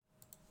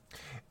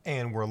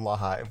And we're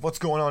live. What's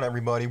going on,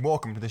 everybody?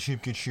 Welcome to the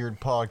Sheep Get Sheared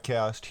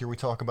podcast. Here we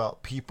talk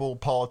about people,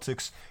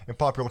 politics, and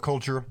popular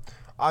culture.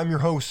 I'm your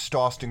host,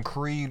 Austin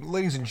Creed.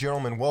 Ladies and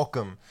gentlemen,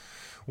 welcome.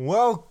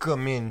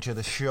 Welcome into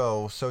the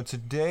show. So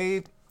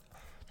today's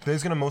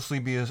going to mostly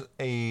be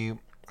a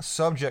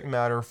subject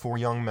matter for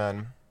young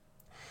men.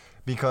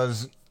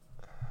 Because,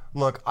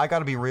 look, I got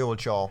to be real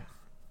with y'all.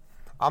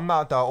 I'm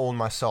not that old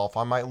myself.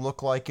 I might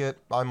look like it,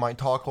 I might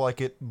talk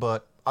like it,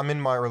 but I'm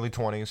in my early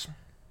 20s.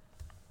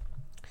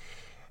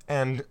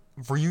 And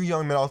for you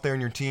young men out there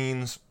in your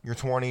teens, your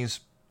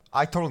 20s,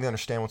 I totally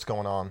understand what's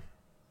going on,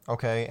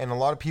 okay? And a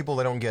lot of people,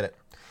 they don't get it.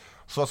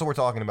 So that's what we're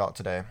talking about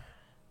today.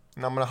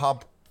 And I'm gonna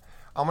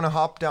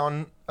hop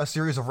down a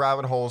series of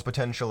rabbit holes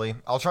potentially.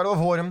 I'll try to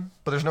avoid them,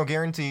 but there's no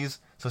guarantees.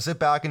 So sit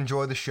back,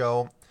 enjoy the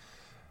show.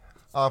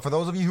 For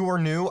those of you who are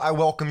new, I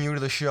welcome you to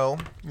the show.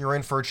 You're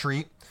in for a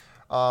treat.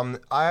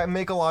 I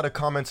make a lot of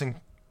comments and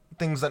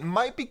things that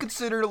might be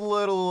considered a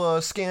little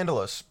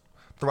scandalous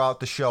throughout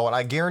the show, and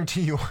I guarantee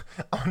you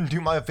I'm going to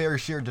do my fair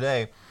share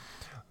today.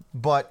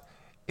 But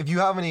if you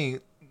have any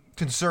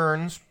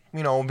concerns,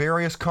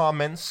 various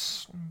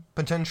comments,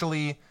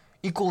 potentially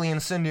equally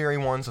incendiary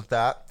ones of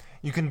that,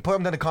 you can put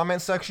them in the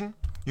comment section.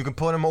 You can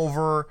put them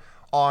over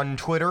on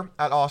Twitter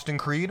at Austin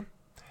Creed,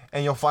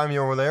 and you'll find me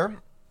over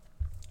there.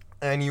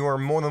 And you are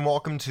more than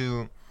welcome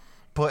to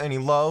put any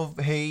love,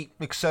 hate,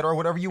 etc.,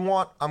 whatever you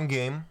want. I'm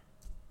game.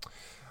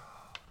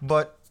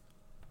 But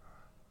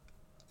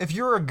if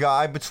you're a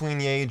guy between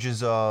the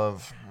ages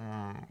of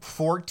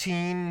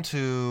 14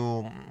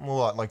 to,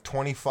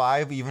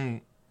 25,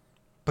 even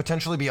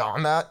potentially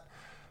beyond that,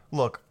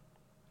 look,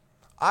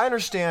 I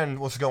understand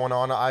what's going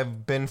on.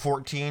 I've been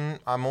 14.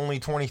 I'm only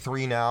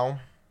 23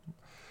 now.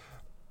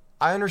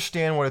 I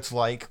understand what it's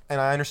like, and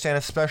I understand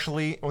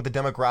especially with the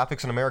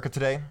demographics in America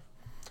today.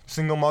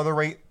 Single mother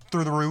rate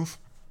through the roof.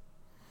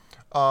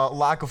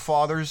 Lack of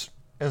fathers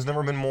has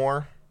never been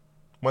more,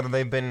 whether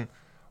they've been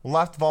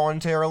left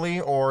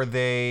voluntarily or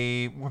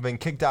they have been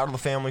kicked out of the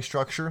family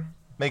structure.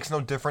 Makes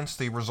no difference.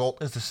 The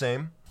result is the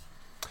same.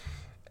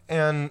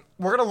 And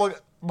we're going to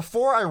look,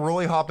 before I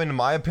really hop into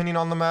my opinion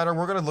on the matter,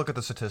 we're going to look at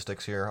the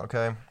statistics here,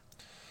 okay?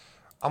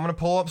 I'm going to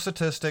pull up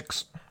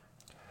statistics,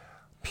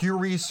 Pew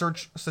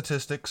Research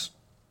statistics.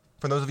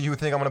 For those of you who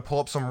think I'm going to pull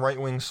up some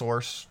right-wing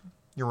source,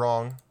 you're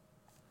wrong.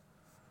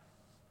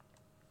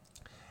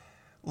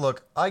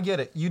 Look, I get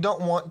it. You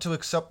don't want to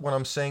accept what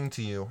I'm saying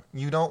to you.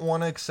 You don't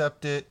want to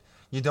accept it.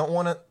 You don't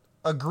want to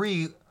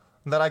agree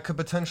that I could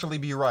potentially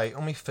be right.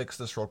 Let me fix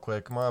this real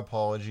quick. My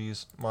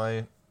apologies.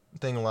 My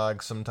thing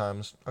lags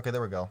sometimes. Okay,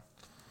 there we go.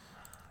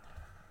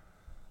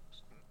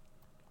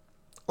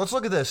 Let's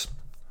look at this.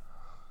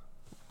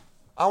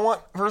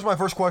 Here's my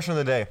first question of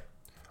the day.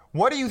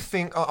 What do you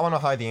think, I want to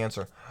hide the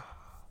answer.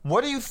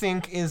 What do you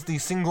think is the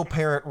single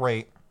parent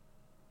rate?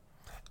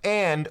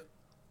 And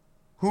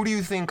who do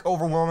you think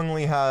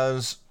overwhelmingly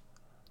has,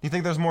 do you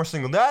think there's more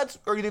single dads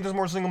or do you think there's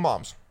more single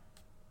moms?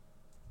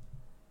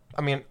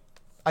 I mean,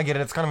 I get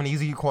it. It's kind of an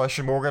easy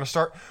question, but we're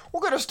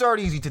gonna start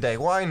easy today.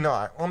 Why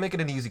not? I'll make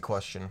it an easy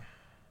question.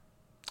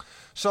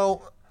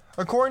 So,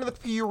 according to the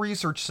Pew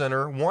Research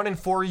Center, 1 in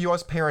 4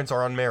 U.S. parents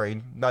are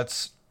unmarried.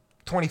 That's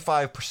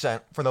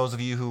 25% for those of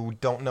you who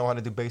don't know how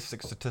to do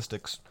basic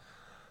statistics.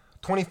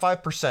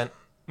 25%.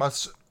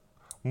 That's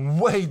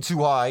way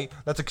too high.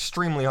 That's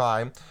extremely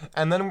high.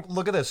 And then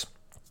look at this.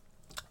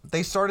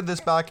 They started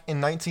this back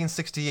in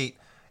 1968.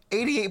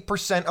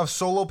 88% of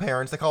solo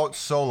parents, they call it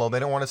solo, they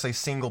don't want to say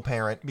single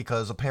parent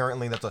because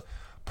apparently that's a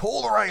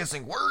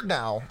polarizing word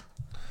now.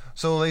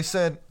 So they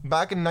said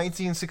back in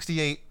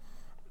 1968,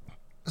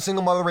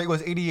 single mother rate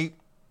was 88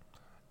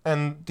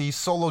 and the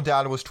solo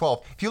dad was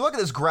 12. If you look at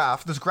this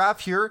graph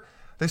here,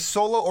 the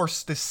solo or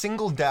the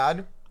single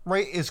dad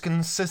rate is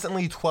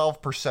consistently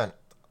 12%.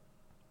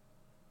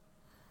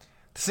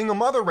 The single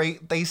mother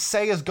rate, they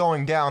say, is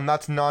going down.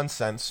 That's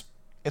nonsense.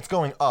 It's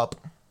going up.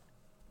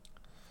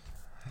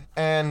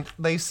 And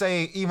they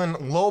say even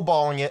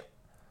lowballing it,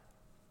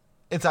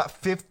 it's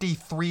at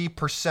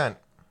 53%.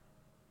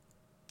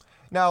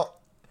 Now,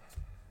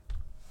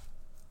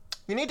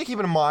 you need to keep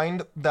in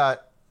mind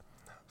that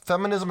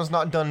feminism has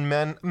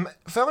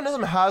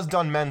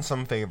done men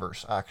some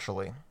favors,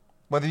 actually.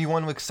 Whether you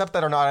want to accept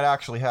that or not, it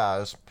actually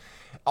has.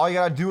 All you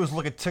gotta do is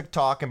look at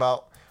TikTok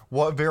about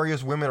what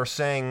various women are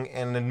saying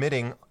and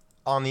admitting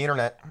on the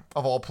internet,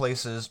 of all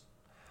places.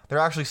 They're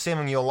actually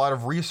saving you a lot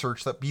of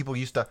research that people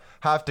used to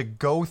have to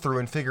go through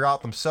and figure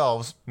out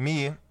themselves.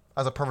 Me,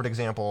 as a perfect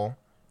example.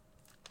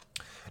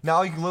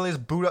 Now you can literally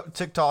just boot up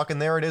TikTok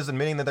and there it is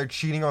admitting that they're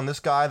cheating on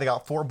this guy. They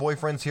got 4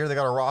 boyfriends here. They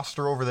got a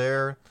roster over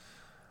there.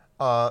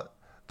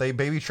 They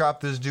baby trapped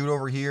this dude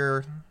over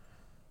here.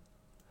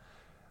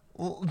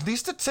 These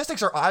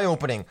statistics are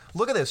eye-opening.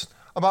 Look at this.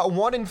 About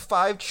 1 in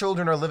 5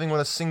 children are living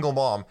with a single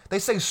mom. They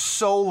say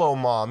solo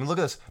mom. Look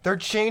at this. They're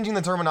changing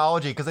the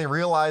terminology because they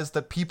realize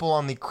that people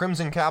on the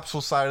Crimson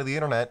Capsule side of the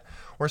internet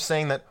were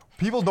saying that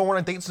people don't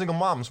want to date single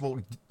moms.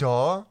 Well,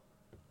 duh.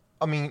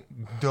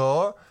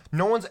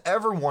 No one's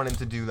ever wanted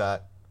to do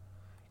that.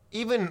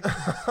 even,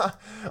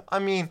 I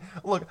mean,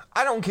 look,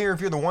 I don't care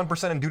if you're the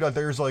 1% dude out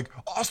there who's like,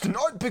 Austin,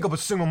 I'd pick up a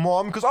single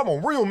mom because I'm a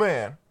real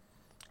man.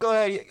 Go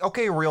ahead,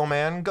 okay, real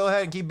man. Go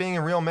ahead and keep being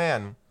a real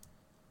man.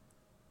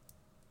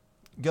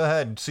 Go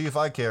ahead, see if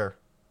I care.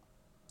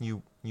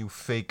 You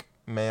fake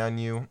man,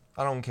 you.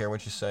 I don't care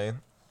what you say.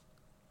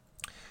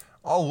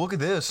 Oh, look at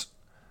this.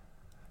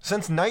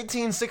 Since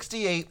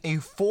 1968, a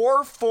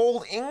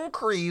four-fold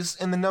increase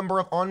in the number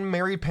of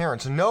unmarried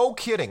parents. No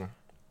kidding.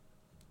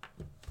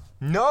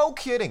 No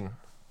kidding.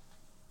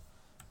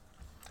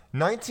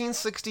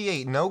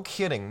 1968, no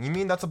kidding. You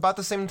mean that's about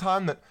the same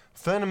time that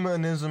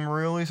feminism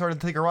really started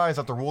to take a rise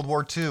after World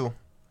War II?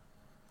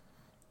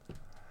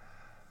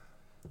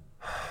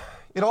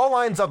 It all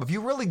lines up. If you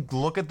really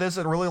look at this,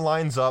 it really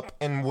lines up.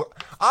 And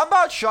I'm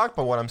not shocked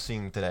by what I'm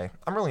seeing today.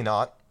 I'm really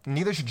not.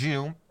 Neither should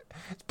you.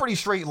 It's a pretty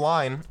straight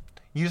line.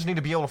 You just need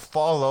to be able to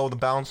follow the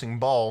bouncing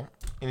ball.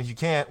 And if you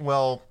can't,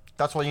 well,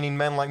 that's why you need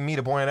men like me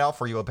to point it out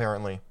for you,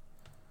 apparently.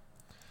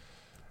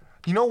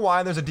 You know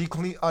why there's a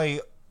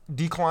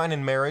decline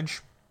in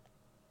marriage?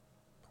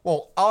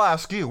 Well, I'll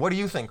ask you. What do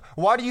you think?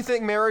 Why do you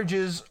think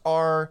marriages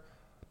are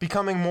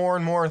becoming more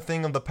and more a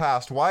thing of the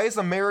past? Why is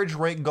the marriage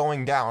rate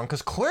going down?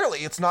 Because clearly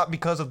it's not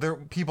because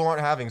of people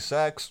aren't having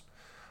sex.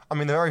 I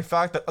mean, the very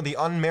fact that the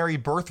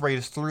unmarried birth rate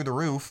is through the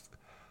roof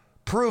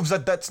proves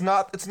that it's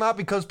not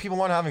because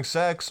people aren't having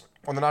sex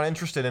or they're not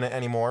interested in it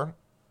anymore.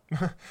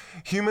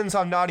 Humans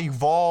have not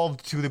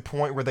evolved to the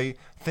point where they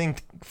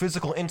think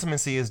physical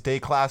intimacy is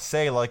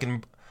déclassé, like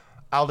in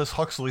Aldous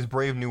Huxley's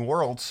Brave New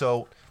World.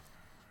 So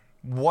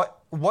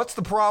what's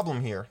the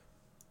problem here?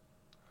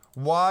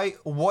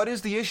 What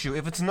is the issue?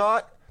 If it's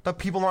not that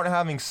people aren't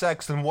having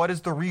sex, then what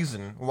is the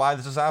reason why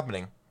this is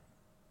happening?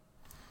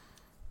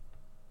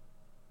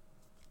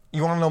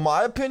 You want to know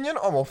my opinion?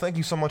 Oh, well, thank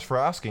you so much for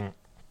asking.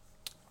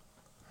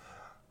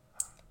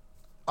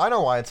 I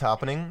know why it's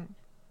happening.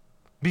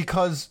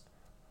 Because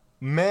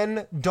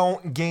men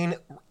don't gain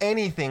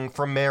anything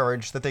from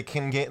marriage that they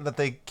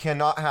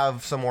cannot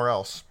have somewhere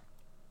else.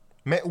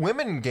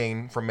 Women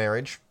gain from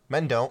marriage.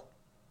 Men don't.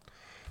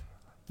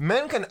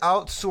 Men can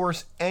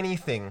outsource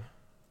anything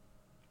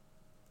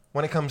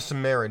when it comes to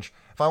marriage.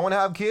 If I want to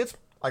have kids,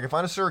 I can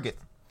find a surrogate.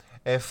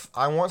 If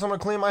I want someone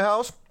to clean my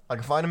house, I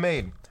can find a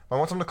maid. If I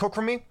want someone to cook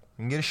for me, I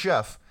can get a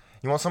chef.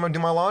 You want someone to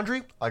do my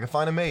laundry, I can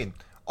find a maid.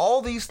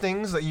 All these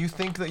things that you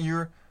think that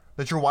your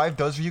wife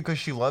does for you because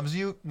she loves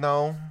you,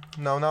 no,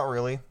 not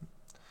really.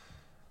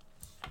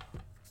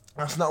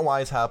 That's not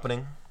why it's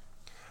happening.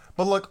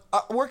 But look,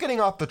 we're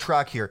getting off the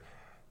track here.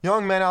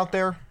 Young men out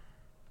there,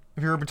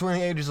 if you're between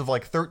the ages of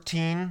like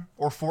 13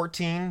 or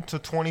 14 to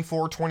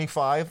 24,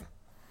 25,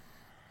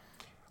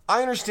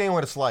 I understand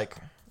what it's like.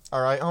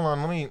 All right, hold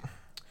on,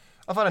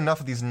 I've had enough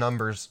of these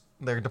numbers.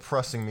 They're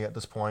depressing me at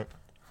this point.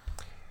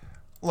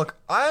 Look,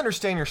 I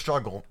understand your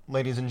struggle,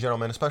 ladies and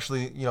gentlemen,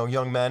 especially,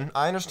 young men.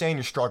 I understand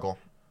your struggle.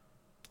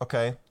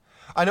 Okay?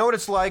 I know what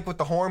it's like with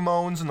the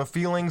hormones and the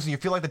feelings, and you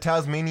feel like the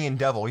Tasmanian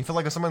devil. You feel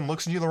like if someone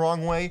looks at you the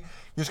wrong way,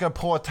 you're just gonna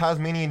pull a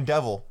Tasmanian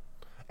devil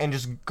and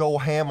just go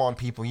ham on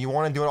people. You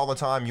want to do it all the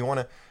time. You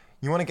want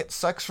to get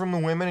sex from the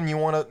women, and you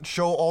want to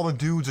show all the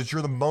dudes that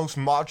you're the most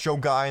macho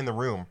guy in the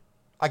room.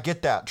 I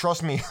get that.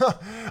 Trust me.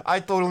 I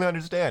totally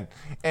understand.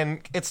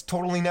 And it's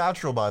totally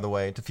natural, by the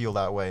way, to feel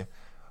that way.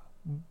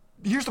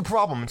 Here's the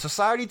problem. In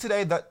society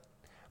today, that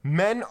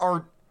men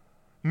are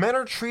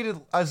treated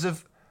as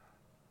if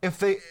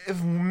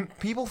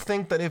people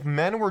think that if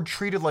men were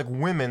treated like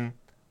women,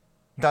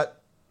 that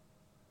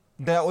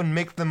would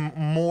make them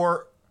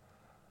more,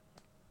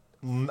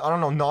 I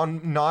don't know,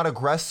 not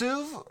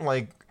aggressive,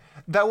 like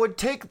that would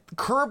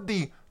curb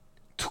the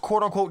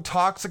quote unquote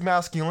toxic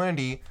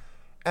masculinity,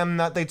 and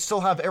that they'd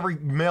still have every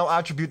male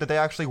attribute that they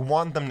actually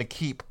want them to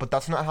keep. But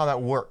that's not how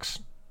that works.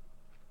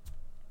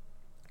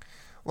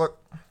 Look,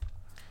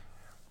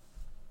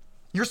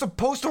 you're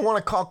supposed to want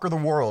to conquer the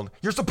world.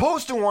 You're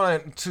supposed to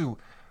want to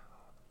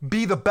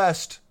be the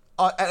best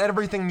at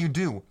everything you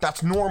do.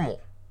 That's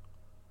normal.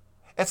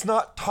 It's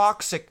not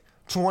toxic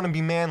to want to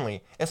be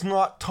manly. It's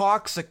not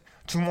toxic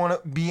to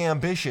want to be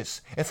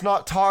ambitious. It's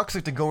not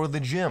toxic to go to the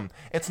gym.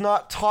 It's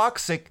not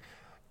toxic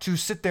to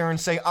sit there and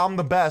say, I'm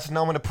the best and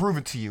I'm going to prove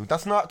it to you.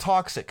 That's not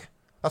toxic.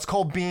 That's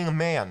called being a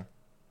man.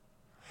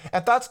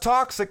 If that's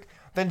toxic,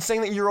 then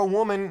saying that you're a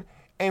woman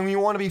and you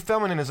want to be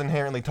feminine is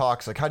inherently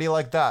toxic. How do you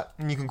like that?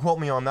 And you can quote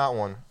me on that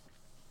one.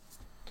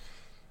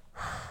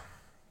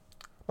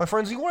 My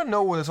friends, you want to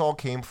know where this all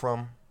came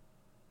from?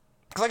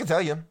 Because I can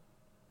tell you.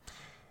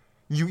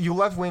 You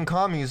left-wing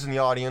commies in the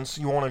audience,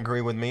 you won't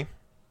agree with me.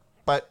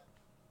 But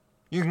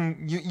you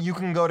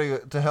can go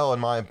to hell in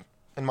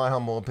my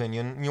humble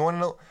opinion. You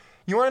want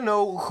to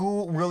know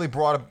who really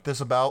brought this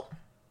about?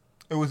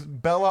 It was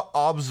Bella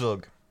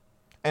Abzug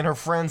and her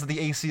friends at the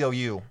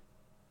ACLU.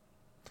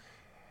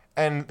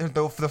 And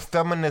the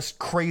feminist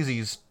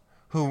crazies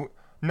who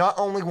not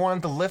only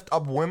wanted to lift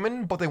up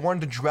women, but they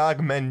wanted to drag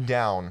men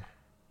down.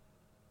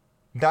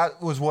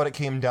 That was what it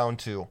came down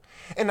to.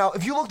 And now,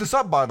 if you look this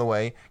up, by the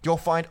way, you'll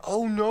find,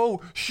 oh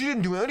no, she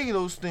didn't do any of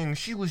those things.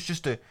 She was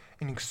just a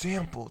an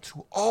example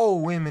to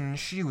all women.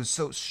 She was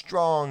so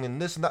strong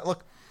and this and that.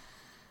 Look,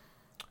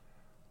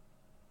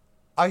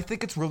 I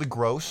think it's really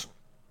gross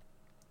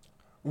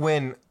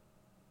when,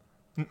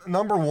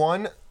 number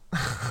one,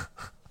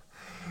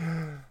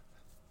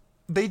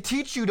 they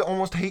teach you to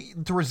almost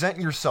hate, to resent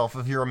yourself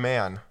if you're a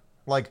man.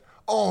 Like,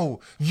 oh,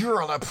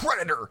 you're a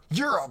predator.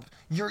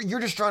 You're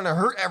just trying to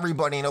hurt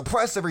everybody and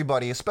oppress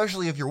everybody,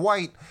 especially if you're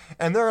white,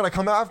 and they're gonna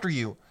come after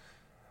you.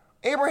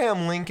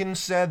 Abraham Lincoln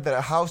said that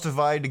a house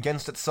divided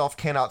against itself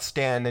cannot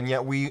stand, and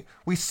yet we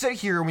sit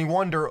here and we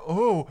wonder,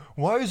 oh,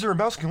 why is there a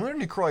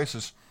masculinity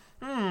crisis?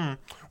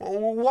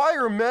 Why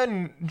are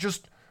men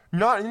just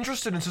not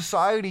interested in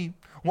society?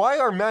 Why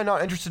are men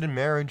not interested in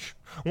marriage?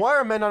 Why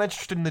are men not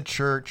interested in the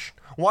church?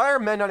 Why are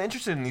men not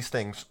interested in these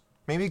things?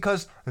 Maybe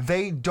because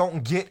they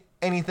don't get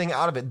anything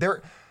out of it.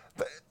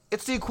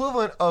 It's the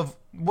equivalent of,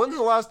 when's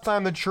the last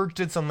time the church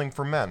did something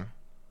for men?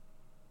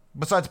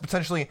 Besides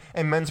potentially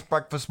a men's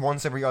breakfast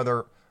once every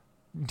other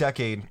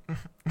decade.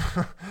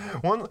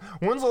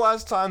 When's the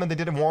last time that they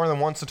did it more than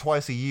once or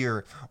twice a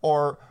year?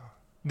 Or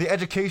the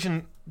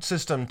education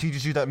system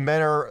teaches you that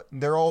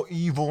they're all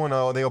evil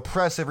and they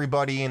oppress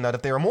everybody, and that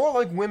if they were more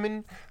like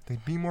women,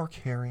 they'd be more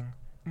caring.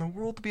 And the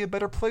world would be a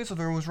better place if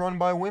it was run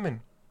by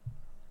women.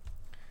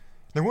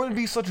 There wouldn't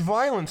be such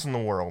violence in the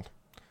world.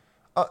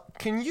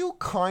 Can you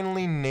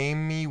kindly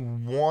name me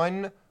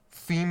one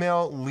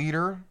female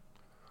leader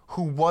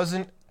who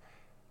wasn't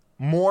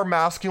more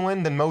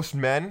masculine than most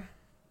men?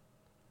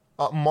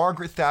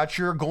 Margaret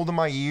Thatcher, Golda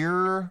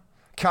Meir,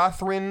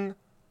 Catherine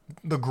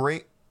the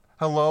Great.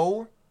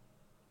 Hello?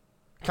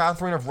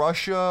 Catherine of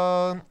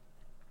Russia.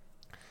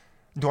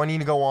 Do I need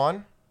to go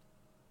on?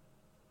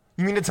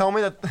 You mean to tell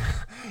me that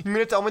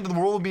the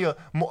world would be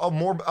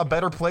a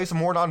better place, a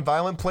more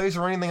non-violent place,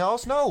 or anything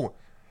else? No.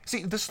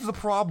 See, this is the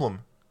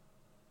problem.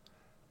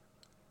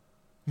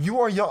 You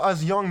are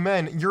as young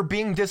men, you're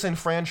being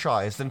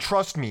disenfranchised, and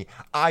trust me,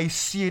 I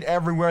see it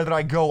everywhere that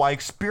I go. I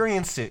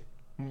experience it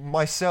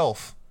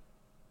myself.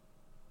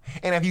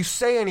 And if you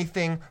say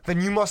anything,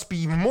 then you must be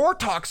even more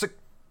toxic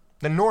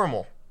than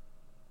normal.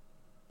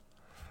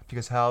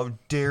 Because how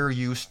dare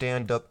you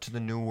stand up to the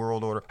New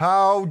World Order?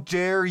 How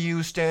dare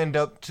you stand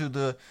up to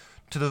the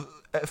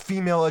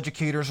female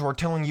educators who are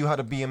telling you how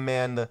to be a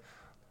man?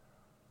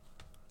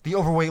 The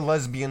overweight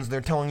lesbians,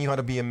 they're telling you how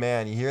to be a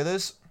man. You hear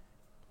this?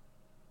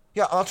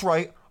 Yeah, that's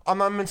right. I'm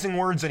not mincing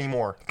words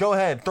anymore. Go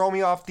ahead, throw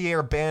me off the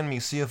air, ban me,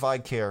 see if I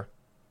care.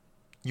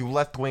 You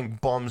left-wing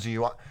bums,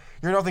 you.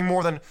 You're nothing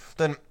more than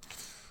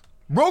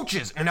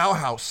roaches in an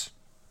outhouse.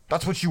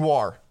 That's what you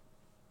are.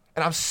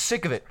 And I'm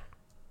sick of it.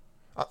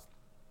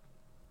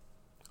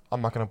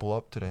 I'm not gonna blow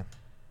up today.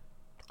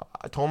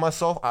 I told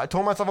myself I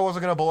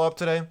wasn't gonna blow up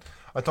today.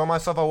 I told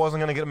myself I wasn't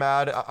gonna get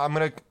mad. I'm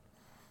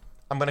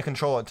gonna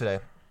control it today.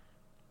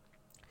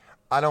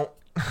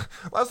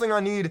 Last thing I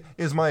need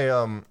is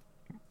my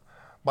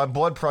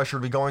blood pressure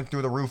to be going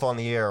through the roof on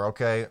the air,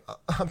 okay?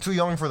 I'm too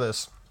young for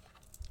this.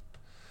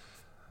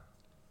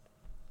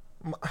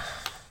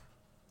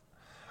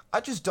 I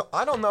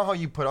don't know how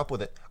you put up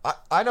with it.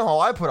 I know how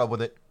I put up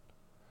with it.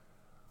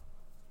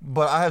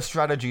 But I have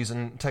strategies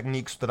and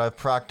techniques that I've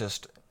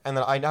practiced, and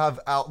that I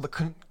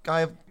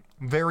have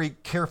very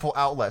careful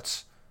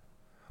outlets.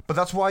 But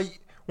that's why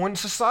when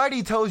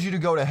society tells you to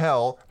go to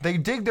hell, they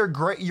dig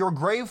your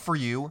grave for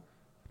you,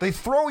 they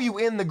throw you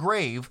in the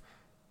grave,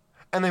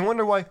 and they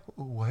wonder why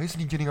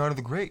isn't he getting out of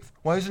the grave?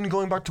 Why isn't he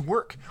going back to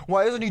work?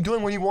 Why isn't he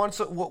doing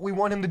what we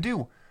want him to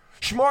do?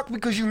 Schmuck,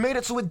 because you made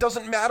it so it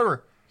doesn't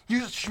matter.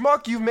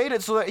 You've made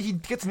it so that he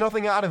gets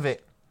nothing out of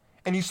it,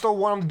 and you still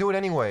want him to do it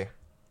anyway.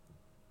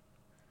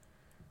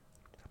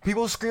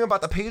 People scream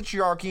about the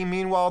patriarchy,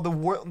 meanwhile the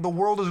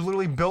world is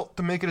literally built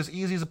to make it as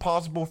easy as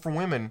possible for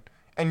women,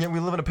 and yet we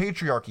live in a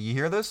patriarchy. You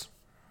hear this?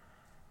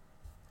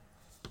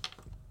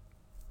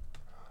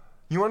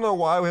 You want to know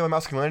why we have a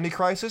masculinity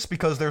crisis?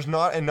 Because there's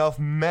not enough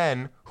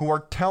men who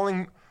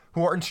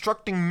are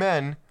instructing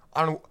men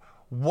on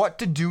what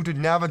to do to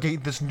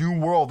navigate this new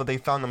world that they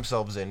found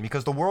themselves in.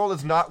 Because the world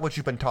is not what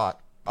you've been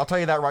taught. I'll tell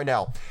you that right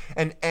now.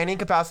 In any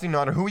capacity, no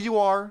matter who you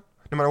are,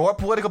 no matter what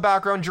political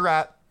background you're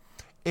at,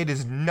 it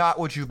is not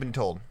what you've been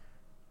told.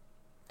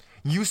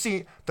 You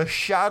see the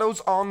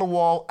shadows on the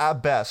wall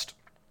at best.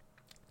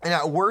 And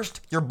at worst,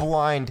 you're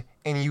blind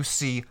and you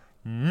see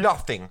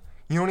nothing.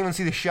 You don't even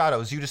see the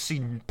shadows. You just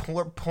see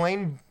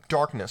plain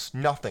darkness.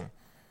 Nothing.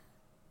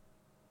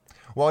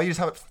 Well, you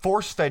just have it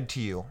force-fed to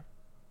you.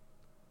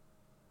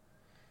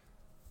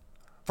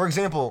 For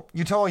example,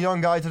 you tell a young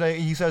guy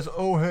today, he says,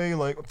 oh, hey,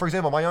 like, for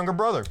example, my younger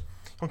brother.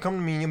 He'll come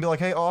to me and be like,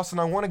 hey, Austin,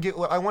 I want to get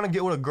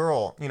with a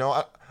girl. You know,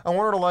 I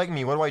want her to like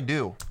me. What do I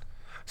do?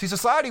 See,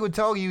 society would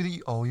tell you that,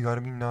 you got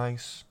to be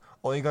nice.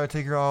 Oh, you got to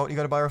take her out. You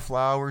got to buy her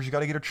flowers. You got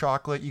to get her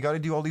chocolate. You got to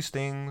do all these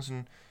things. And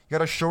you got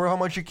to show her how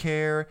much you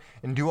care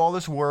and do all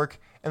this work.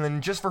 And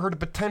then just for her to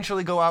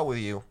potentially go out with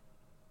you.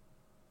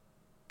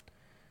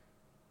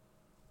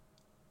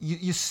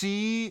 You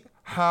see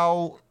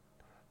how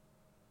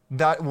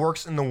that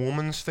works in the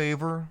woman's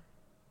favor?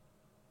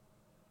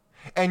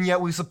 And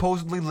yet we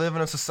supposedly live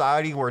in a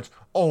society where it's,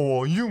 oh,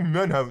 well, you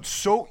men have it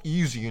so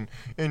easy,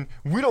 and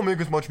we don't make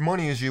as much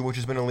money as you, which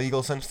has been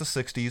illegal since the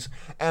 60s.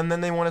 And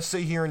then they want to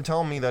sit here and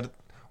tell me that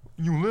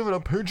you live in a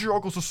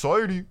patriarchal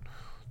society,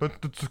 that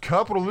it's a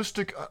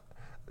capitalistic...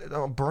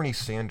 Bernie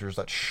Sanders,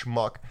 that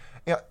schmuck.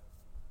 Yeah,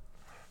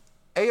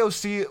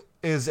 AOC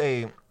is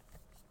a...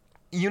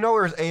 You know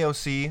where's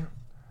AOC?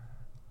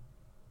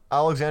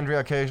 Alexandria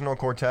Occasional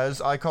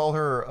Cortez. I call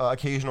her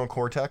Occasional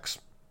Cortex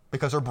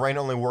because her brain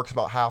only works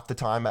about half the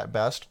time at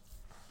best.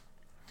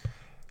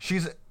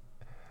 She's...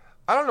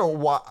 I don't know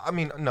why... I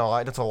mean,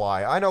 no, that's a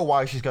lie. I know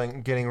why she's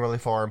getting really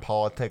far in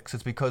politics.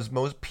 It's because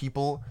most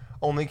people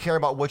only care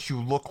about what you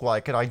look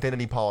like in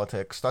identity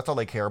politics. That's all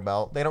they care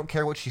about. They don't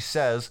care what she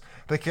says.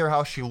 They care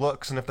how she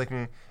looks and if they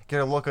can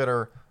get a look at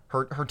her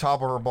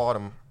top or her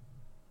bottom.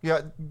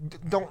 Yeah,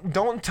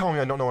 don't tell me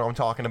I don't know what I'm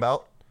talking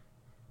about.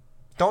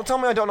 Don't tell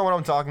me I don't know what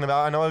I'm talking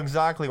about. I know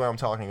exactly what I'm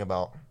talking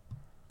about.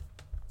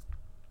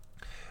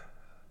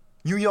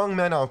 You young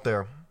men out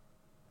there,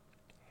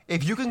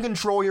 if you can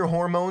control your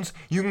hormones,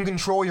 you can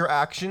control your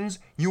actions,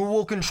 you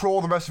will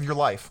control the rest of your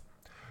life.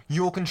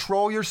 You will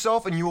control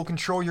yourself and you will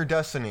control your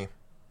destiny.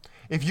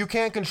 If you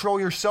can't control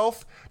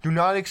yourself, do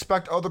not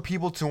expect other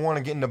people to want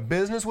to get into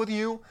business with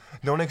you.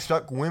 Don't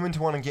expect women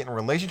to want to get in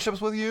relationships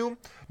with you.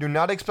 Do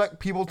not expect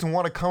people to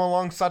want to come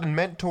alongside and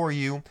mentor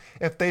you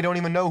if they don't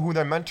even know who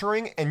they're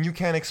mentoring and you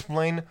can't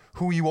explain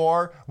who you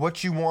are,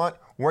 what you want,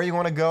 where you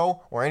want to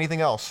go, or anything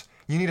else.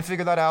 You need to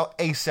figure that out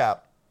ASAP.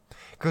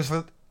 Because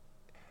for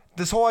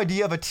this whole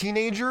idea of a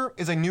teenager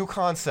is a new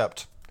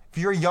concept. If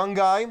you're a young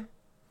guy,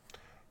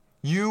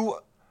 you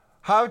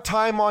have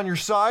time on your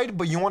side,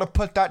 but you want to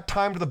put that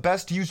time to the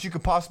best use you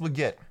could possibly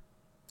get.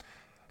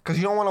 Because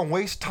you don't want to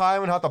waste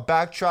time and have to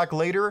backtrack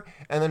later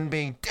and then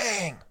be,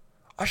 dang,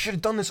 I should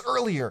have done this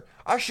earlier.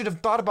 I should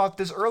have thought about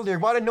this earlier.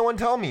 Why did no one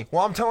tell me?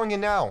 Well, I'm telling you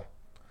now.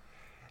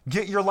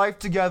 Get your life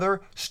together.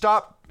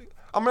 Stop.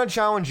 I'm going to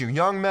challenge you,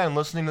 young men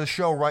listening to the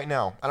show right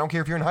now. I don't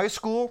care if you're in high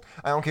school.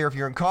 I don't care if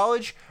you're in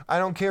college. I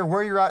don't care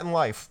where you're at in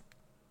life.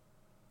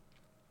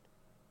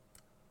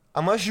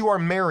 Unless you are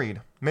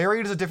married.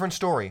 Married is a different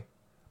story.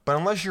 But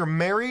unless you're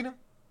married,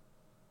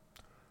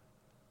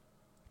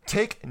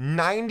 take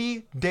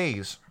 90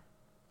 days.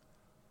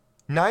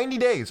 90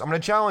 days. I'm going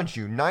to challenge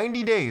you.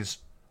 90 days.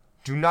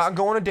 Do not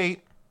go on a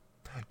date.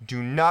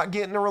 Do not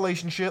get in a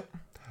relationship.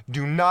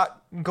 Do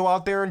not go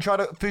out there and try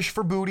to fish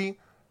for booty.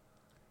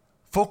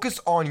 Focus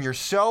on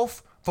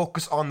yourself.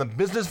 Focus on the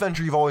business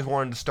venture you've always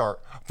wanted to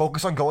start.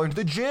 Focus on going to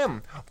the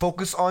gym.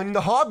 Focus on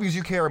the hobbies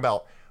you care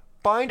about.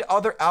 Find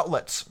other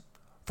outlets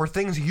for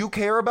things you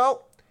care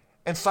about.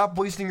 And stop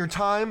wasting your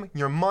time,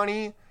 your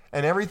money,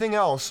 and everything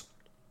else.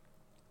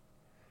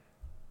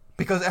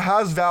 Because it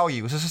has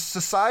value.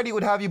 Society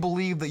would have you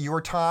believe that your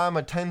time,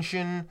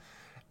 attention,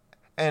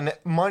 and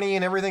money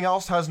and everything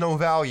else has no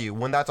value,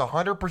 when that's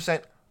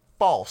 100%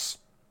 false.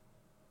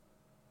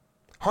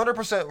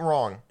 100%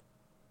 wrong.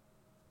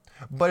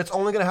 But it's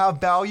only going to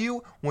have value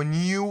when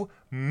you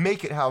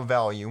make it have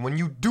value. When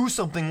you do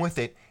something with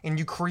it and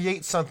you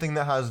create something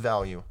that has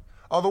value.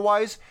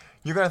 Otherwise,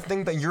 you're going to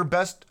think that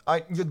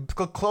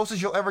the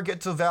closest you'll ever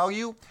get to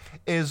value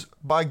is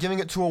by giving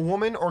it to a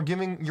woman or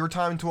giving your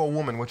time to a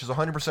woman, which is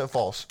 100%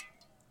 false.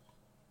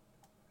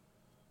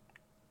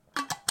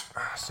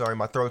 Sorry,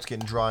 my throat's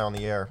getting dry on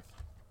the air.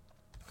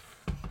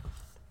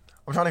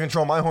 I'm trying to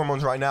control my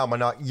hormones right now by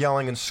not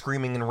yelling and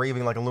screaming and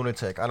raving like a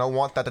lunatic. I don't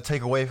want that to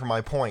take away from my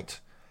point.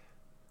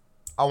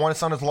 I want to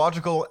sound as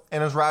logical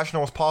and as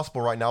rational as possible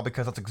right now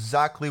because that's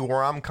exactly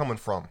where I'm coming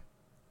from.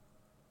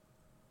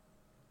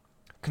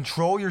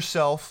 Control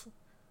yourself.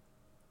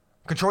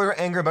 Control your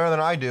anger better than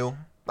I do.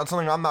 That's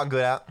something I'm not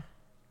good at.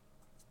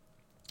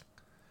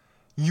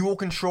 You will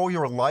control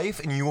your life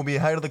and you will be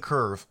ahead of the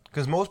curve.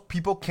 Because most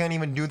people can't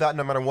even do that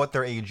no matter what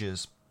their age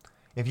is.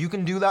 If you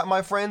can do that,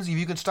 my friends, if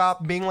you can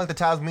stop being like the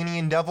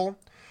Tasmanian devil,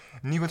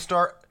 and you can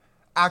start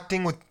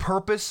acting with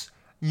purpose,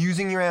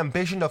 using your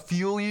ambition to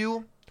fuel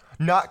you,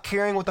 not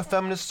caring what the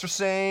feminists are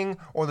saying,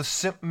 or the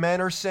simp men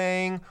are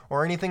saying,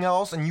 or anything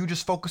else, and you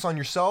just focus on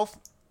yourself,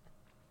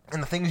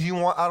 and the things you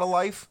want out of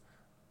life,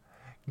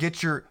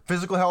 get your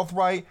physical health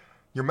right,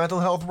 your mental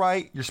health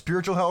right, your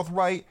spiritual health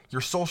right,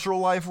 your social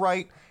life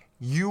right,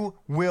 you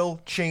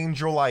will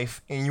change your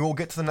life and you will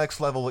get to the next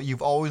level that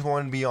you've always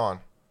wanted to be on.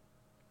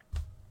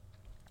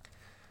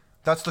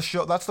 That's the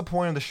show. That's the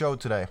point of the show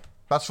today.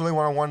 That's really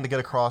what I wanted to get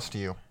across to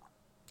you.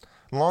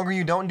 The longer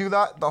you don't do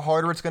that, the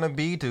harder it's going to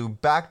be to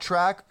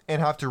backtrack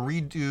and have to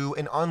redo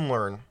and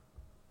unlearn.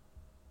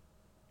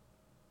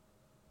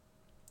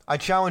 I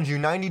challenge you,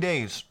 90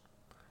 days.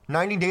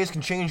 90 days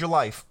can change your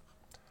life.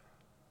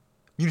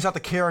 You just have to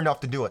care enough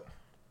to do it.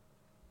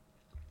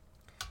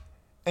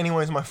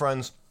 Anyways, my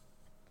friends,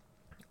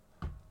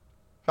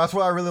 that's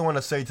what I really want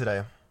to say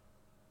today.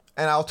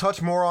 And I'll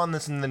touch more on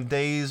this in the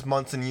days,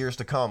 months, and years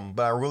to come.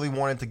 But I really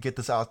wanted to get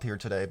this out here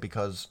today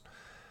because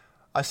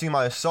I see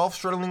myself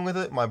struggling with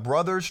it. My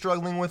brother's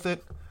struggling with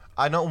it.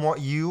 I don't want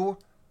you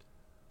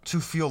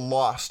to feel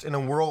lost in a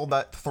world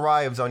that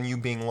thrives on you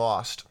being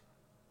lost.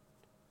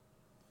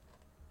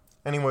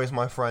 Anyways,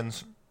 my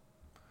friends,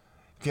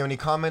 if you have any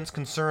comments,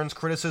 concerns,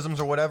 criticisms,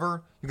 or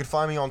whatever, you can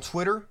find me on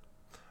Twitter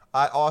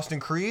at Austin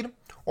Creed,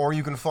 or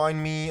you can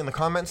find me in the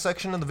comment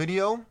section of the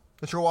video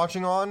that you're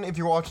watching on, if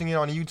you're watching it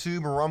on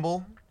YouTube or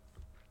Rumble.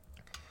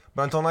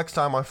 But until next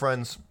time, my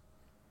friends,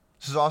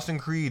 this is Austin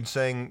Creed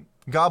saying,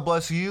 God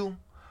bless you,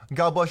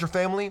 God bless your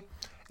family,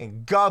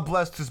 and God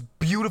bless this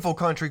beautiful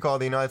country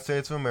called the United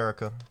States of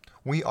America.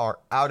 We are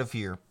out of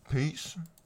here. Peace.